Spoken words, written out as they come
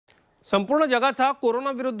संपूर्ण जगाचा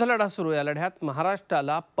कोरोना विरुद्ध लढा सुरू आहे। या लढ्यात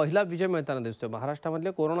महाराष्ट्राला पहिला विजय मिळताना दिसतोय।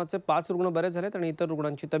 महाराष्ट्रामधले कोरोनाचे 5 रुग्ण बरे झालेत आणि इतर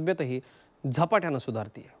रुग्णांची तब्येतही झपाट्याने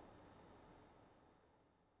सुधारते आहे।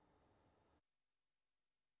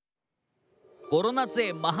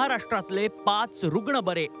 कोरोनाचे महाराष्ट्रातले 5 रुग्ण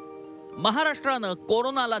बरे। महाराष्ट्रानं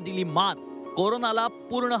कोरोनाला दिली मात। कोरोनाला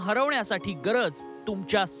पूर्ण हरवण्यासाठी गरज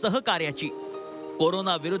तुमच्या सहकार्याची।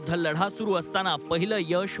 कोरोना विरुद्ध लढा सुरू असताना पहिलं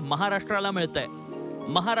यश महाराष्ट्राला मिळतंय।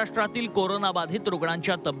 महाराष्ट्रातील कोरोना बाधित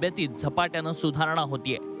रुग्णांच्या तब्येतीत झपाट्याने सुधारणा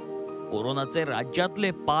होतीये। कोरोनाचे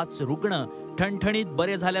राज्यातले 5 रुग्ण ठणठणीत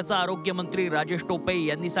बरे झाल्याचं आरोग्य मंत्री राजेश टोपे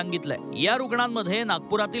यांनी सांगितलंय। या रुग्णांमध्ये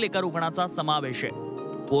नागपुरातील एका रुग्णाचा समावेश आहे।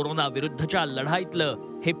 कोरोना विरुद्धच्या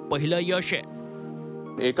लढाईतलं हे पहिलं यश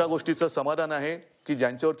आहे। एका गोष्टीचं समाधान आहे की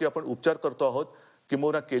ज्यांच्यावरती आपण उपचार करतो आहोत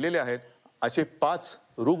किंवा केलेले आहेत असे 5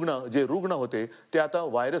 रुग्ण जे रुग्ण होते ते आता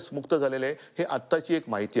व्हायरस मुक्त झालेले आहे। हे आत्ताची एक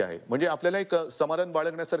माहिती आहे, म्हणजे आपल्याला एक समाधान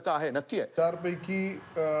बाळगण्यासारखं आहे। नक्की आहे 4 पैकी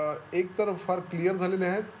एक तर फार क्लिअर झालेले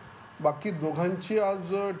आहेत, बाकी दोघांची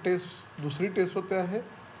आज दुसरी टेस्ट होते आहे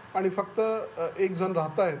आणि फक्त एक जण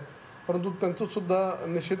राहत आहेत, परंतु त्यांचं सुद्धा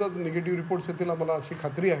निश्चितच निगेटिव्ह रिपोर्ट्स येतील आम्हाला अशी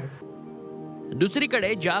खात्री आहे।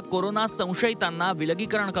 दुसरीकडे ज्या कोरोना संशयितांना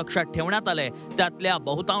विलगीकरण कक्षात ठेवण्यात आलंय त्यातल्या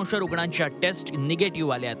बहुतांश रुग्णांच्या टेस्ट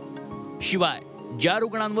निगेटिव्ह आल्यात। शिवाय ज्या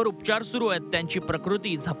रुग्णांवर उपचार सुरू आहेत त्यांची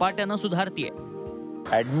प्रकृती झपाट्याने सुधारतीये।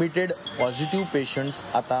 ॲडमिटेड पॉझिटिव्ह पेशंट्स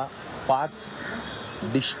आता 5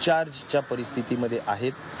 डिस्चार्जच्या परिस्थितीमध्ये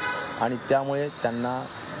आहेत आणि त्यामुळे त्यांना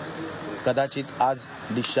कदाचित आज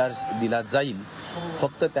डिस्चार्ज दिला जाईल।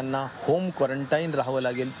 फक्त त्यांना होम क्वारंटाईन राहावं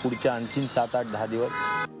लागेल पुढच्या आणखीन 7, 8, 10 दिवस।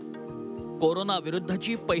 कोरोना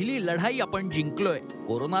विरुद्धची पहिली लढाई आपण जिंकलोय।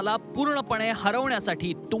 कोरोनाला पूर्णपणे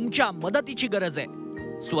हरवण्यासाठी तुमच्या मदतीची गरज आहे।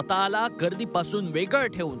 स्वतःला गर्दीपासून वेगळं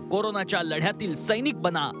ठेवून कोरोनाच्या लढ्यातील सैनिक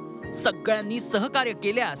बना। सगळ्यांनी सहकार्य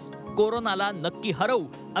केल्यास कोरोनाला नक्की हरवू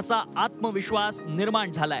असा आत्मविश्वास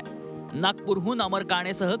निर्माण झालाय। नागपूरहून अमर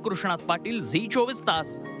काणेसह कृष्णात पाटील, झी 24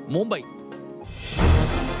 तास, मुंबई।